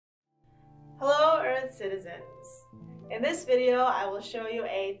good citizens. In this video, I will show you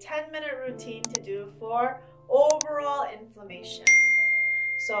a 10-minute routine to do for overall inflammation.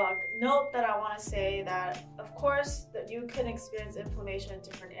 So note that I want to say that, of course, that you can experience inflammation in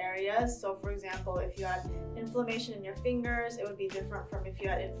different areas. So for example, if you had inflammation in your fingers, it would be different from if you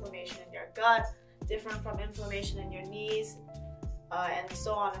had inflammation in your gut, different from inflammation in your knees, and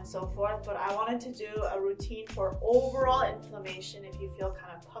so on and so forth. But I wanted to do a routine for overall inflammation if you feel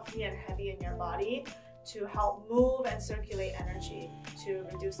kind of puffy and heavy in your body, to help move and circulate energy to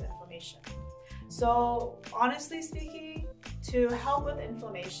reduce inflammation. So honestly speaking, to help with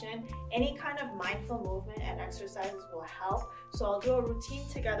inflammation, any kind of mindful movement and exercises will help. So I'll do a routine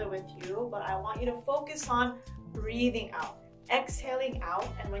together with you, but I want you to focus on breathing out, exhaling out.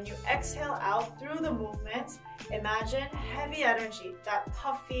 And when you exhale out through the movements, imagine heavy energy, that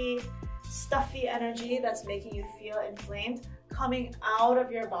puffy, stuffy energy that's making you feel inflamed, coming out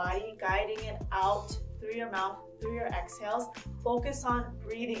of your body, guiding it out through your mouth, through your exhales. Focus on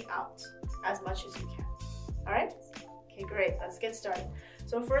breathing out as much as you can. All right? Okay, great. Let's get started.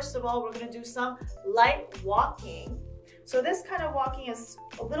 So first of all, we're going to do some light walking. So this kind of walking is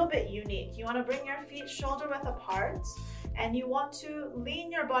a little bit unique. You want to bring your feet shoulder width apart, and you want to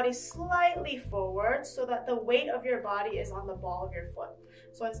lean your body slightly forward so that the weight of your body is on the ball of your foot.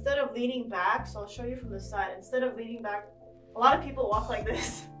 So instead of leaning back, so I'll show you from the side, instead of leaning back, a lot of people walk like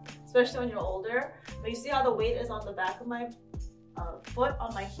this, especially when you're older, but you see how the weight is on the back of my foot,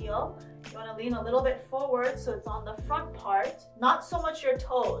 on my heel. You want to lean a little bit forward so it's on the front part, not so much your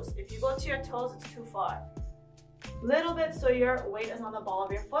toes. If you go to your toes, it's too far. Little bit so your weight is on the ball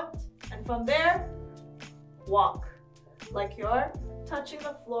of your foot, and from there, walk like you're touching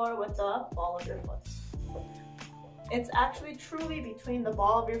the floor with the ball of your foot. It's actually truly between the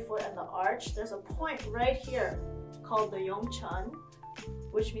ball of your foot and the arch. There's a point right here called the Yongchun,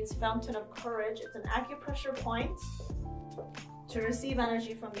 which means fountain of courage. It's an acupressure point to receive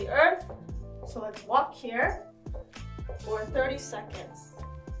energy from the earth. So let's walk here for 30 seconds.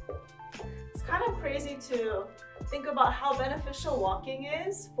 It's kind of crazy to think about how beneficial walking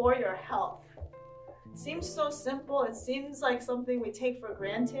is for your health. It seems so simple, it seems like something we take for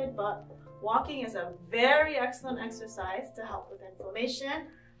granted, but walking is a very excellent exercise to help with inflammation.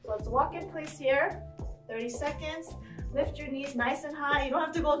 So let's walk in place here, 30 seconds. Lift your knees nice and high. You don't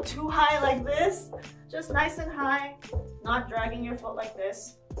have to go too high like this, just nice and high, not dragging your foot like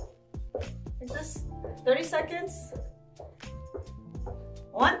this. Like this, 30 seconds.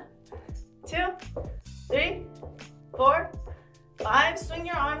 1, 2, 3, 4, 5. Swing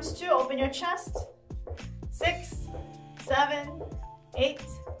your arms too, open your chest. 6, 7, 8,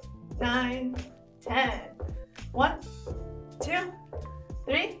 9, 10. 1, 2,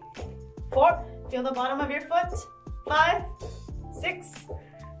 3, 4. Feel the bottom of your foot. 5, 6,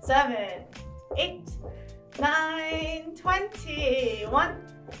 7, 8, 9, 20. 1,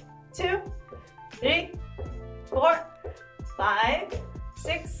 2, 3, 4, 5,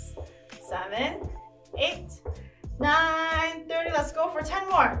 6, 7, 8, 9, 30. Let's go for 10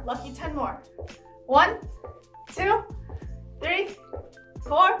 more. Lucky 10 more. 1, 2, 3,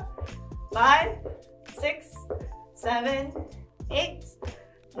 4, 5, 6, 7, 8,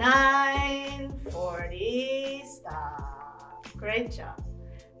 9, 40. Stop. Great job.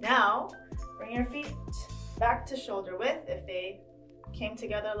 Now, bring your feet back to shoulder width. If they came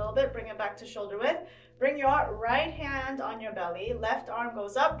together a little bit, bring it back to shoulder width. Bring your right hand on your belly. Left arm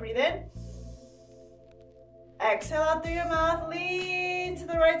goes up. Breathe in. Exhale out through your mouth. Lean to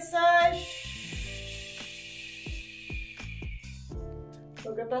the right side.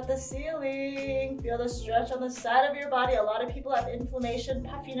 Look up at the ceiling. Feel the stretch on the side of your body. A lot of people have inflammation,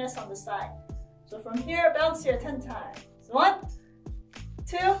 puffiness on the side. So from here, bounce here 10 times. 1,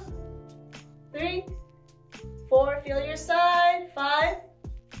 2, 3, 4. Feel your side. 5,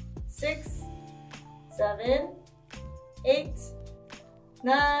 6, 7, 8,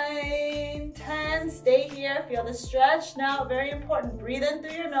 9, 10. Stay here. Feel the stretch. Now, very important. Breathe in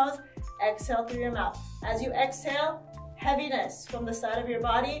through your nose. Exhale through your mouth. As you exhale, heaviness from the side of your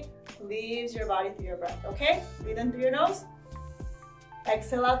body leaves your body through your breath, okay? Breathe in through your nose.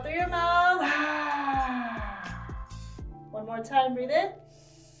 Exhale out through your mouth. One more time, breathe in.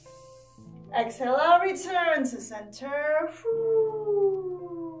 Exhale out, return to center.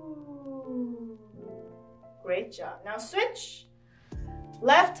 Great job. Now switch.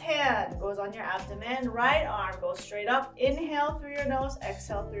 Left hand goes on your abdomen, right arm goes straight up. Inhale through your nose,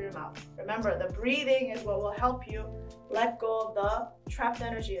 exhale through your mouth. Remember, the breathing is what will help you let go of the trapped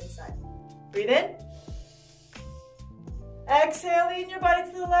energy inside. Breathe in. Exhale, lean your body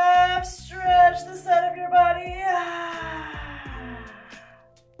to the left, stretch the side of your body.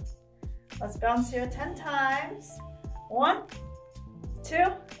 Let's bounce here 10 times. 1, 2,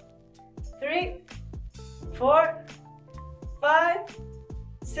 3, 4, 5,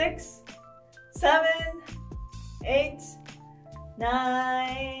 6, 7, 8,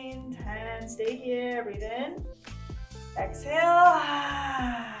 9, 10. Stay here. Breathe in. Exhale.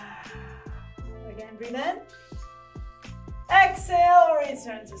 Again, breathe in. Exhale.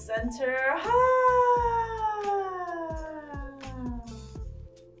 Return to center.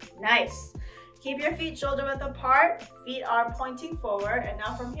 Nice. Keep your feet shoulder width apart. Feet are pointing forward. And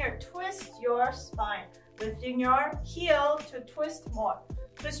now from here, twist your spine. Lifting your heel to twist more.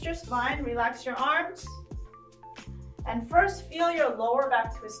 Twist your spine. Relax your arms. And first, feel your lower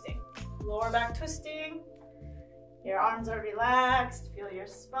back twisting. Lower back twisting. Your arms are relaxed. Feel your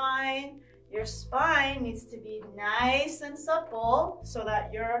spine. Your spine needs to be nice and supple so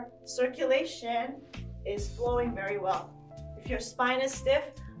that your circulation is flowing very well. If your spine is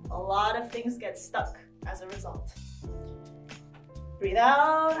stiff, a lot of things get stuck as a result. Breathe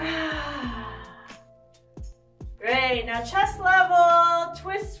out. Great. Now chest level.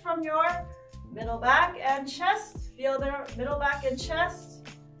 Twist from your middle back and chest. Feel the middle back and chest.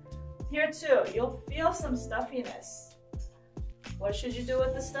 Here too, you'll feel some stuffiness. What should you do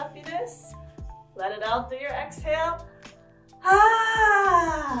with the stuffiness? Let it out through your exhale.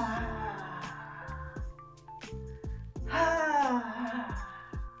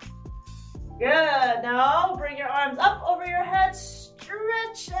 Good. Now bring your arms up over your head.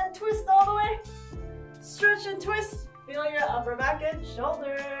 Stretch and twist all the way. Stretch and twist. Feel your upper back and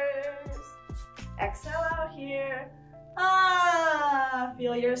shoulders. Exhale out here.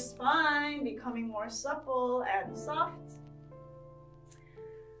 Feel your spine becoming more supple and soft.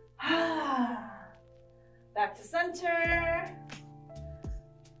 Back to center.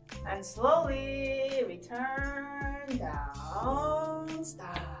 And slowly return down.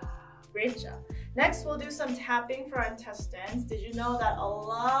 Stop. Great job. Next, we'll do some tapping for our intestines. Did you know that a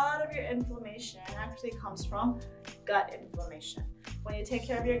lot of your inflammation actually comes from gut inflammation? When you take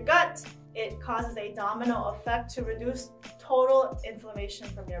care of your gut, it causes a domino effect to reduce total inflammation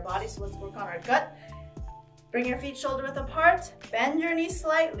from your body. So let's work on our gut. Bring your feet shoulder width apart. Bend your knees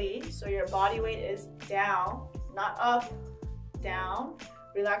slightly so your body weight is down, not up, down.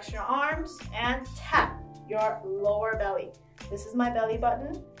 Relax your arms and tap your lower belly. This is my belly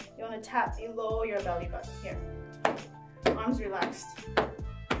button. You want to tap below your belly button. Here. Arms relaxed.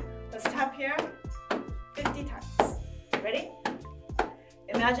 Let's tap here 50 times. Ready?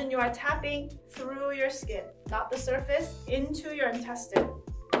 Imagine you are tapping through your skin, not the surface, into your intestine.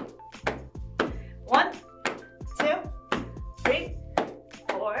 1, 2, 3,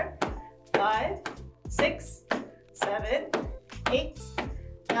 4, 5, 6, 7, 8,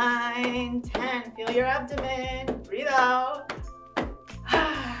 9, 10. Feel your abdomen. Breathe out.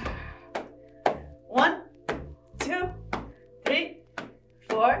 1, 2, 3,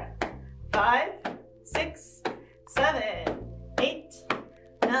 4, 5, 6, 7, 8,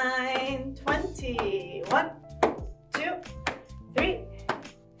 9, 20. 1, 2, 3,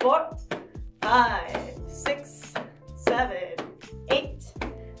 4, 5, 6, 7, 8,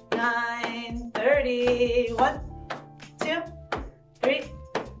 9, 30. 1, 2, 3,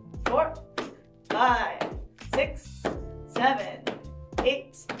 4, 5, 6, 7,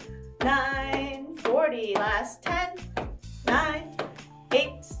 8, 9, 40. Last 10, 9,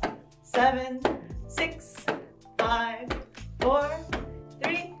 8, 7, 6, 5, 4,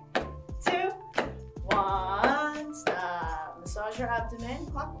 3, 2, 1. Stop. Massage your abdomen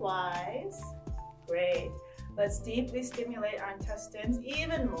clockwise. Great. Let's deeply stimulate our intestines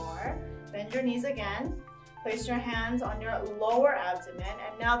even more. Bend your knees again. Place your hands on your lower abdomen.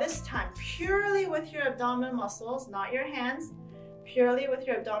 And now this time, purely with your abdominal muscles, not your hands, purely with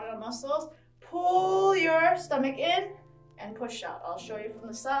your abdominal muscles, pull your stomach in and push out. I'll show you from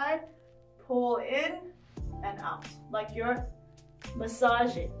the side. Pull in and out, like you're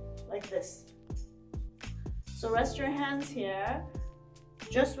massaging, like this. So rest your hands here,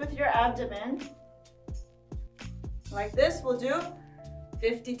 just with your abdomen. Like this, we'll do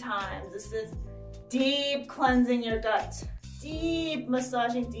 50 times. This is deep cleansing your gut. Deep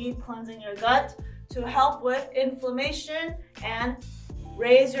massaging, deep cleansing your gut to help with inflammation and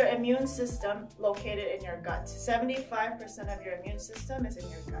raise your immune system located in your gut. 75% of your immune system is in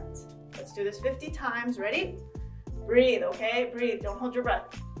your gut. Let's do this 50 times. Ready? Breathe, okay? Breathe. Don't hold your breath.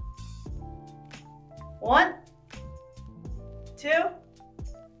 1, 2,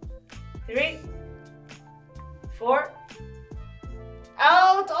 3, 4.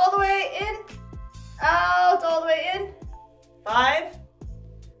 Out all the way in. Out all the way in. 5,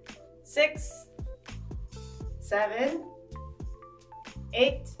 6, 7,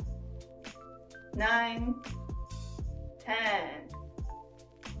 8, 9, 10.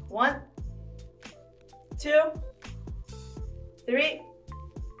 1, 2, 3,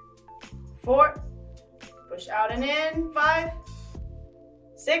 4. Push out and in. 5,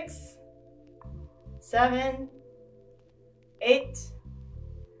 6, 7, 8,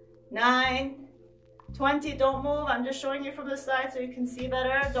 9, 20. Don't move. I'm just showing you from the side so you can see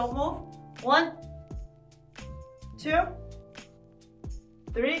better. Don't move. 1, 2,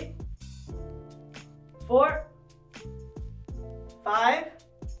 3, 4, 5,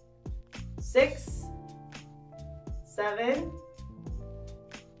 6, 7,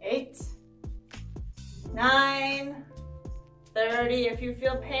 8, 9, 30. If you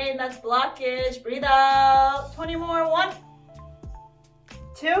feel pain, that's blockage. Breathe out. 20 more. 1,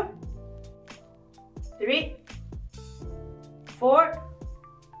 2, 3, 4,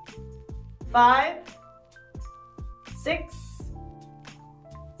 5, 6,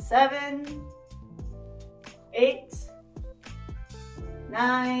 7, 8,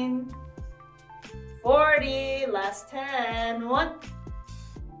 9, 40. Last 10. 1,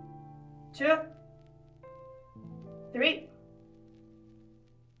 2, 3,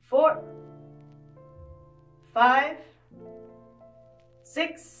 4, 5,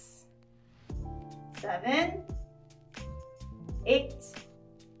 6, 7, 8,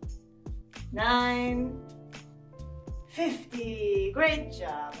 9, 50. Great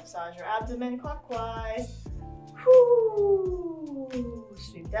job. Massage your abdomen clockwise. Whoo.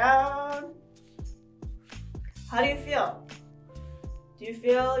 Sweep down. How do you feel? Do you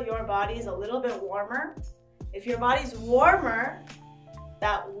feel your body is a little bit warmer? If your body's warmer,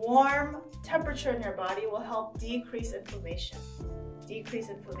 that warm temperature in your body will help decrease inflammation. Decrease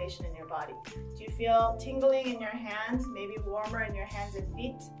inflammation in your body. Do you feel tingling in your hands, maybe warmer in your hands and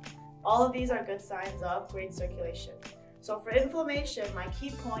feet? All of these are good signs of great circulation. So for inflammation, my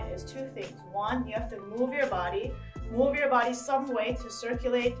key point is 2 things. 1, you have to move your body some way to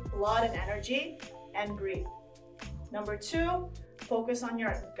circulate blood and energy, and breathe. Number 2, focus on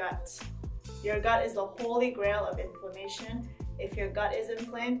your gut. Your gut is the holy grail of inflammation. If your gut is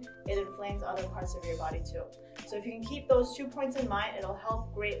inflamed, it inflames other parts of your body too. So if you can keep those 2 points in mind, it'll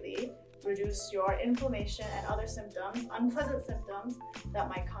help greatly reduce your inflammation and other symptoms, unpleasant symptoms that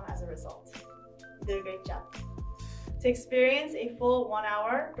might come as a result. You did a great job. To experience a full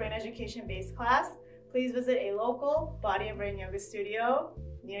 1-hour brain education based class, please visit a local body and brain yoga studio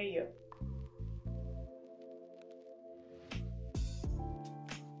near you.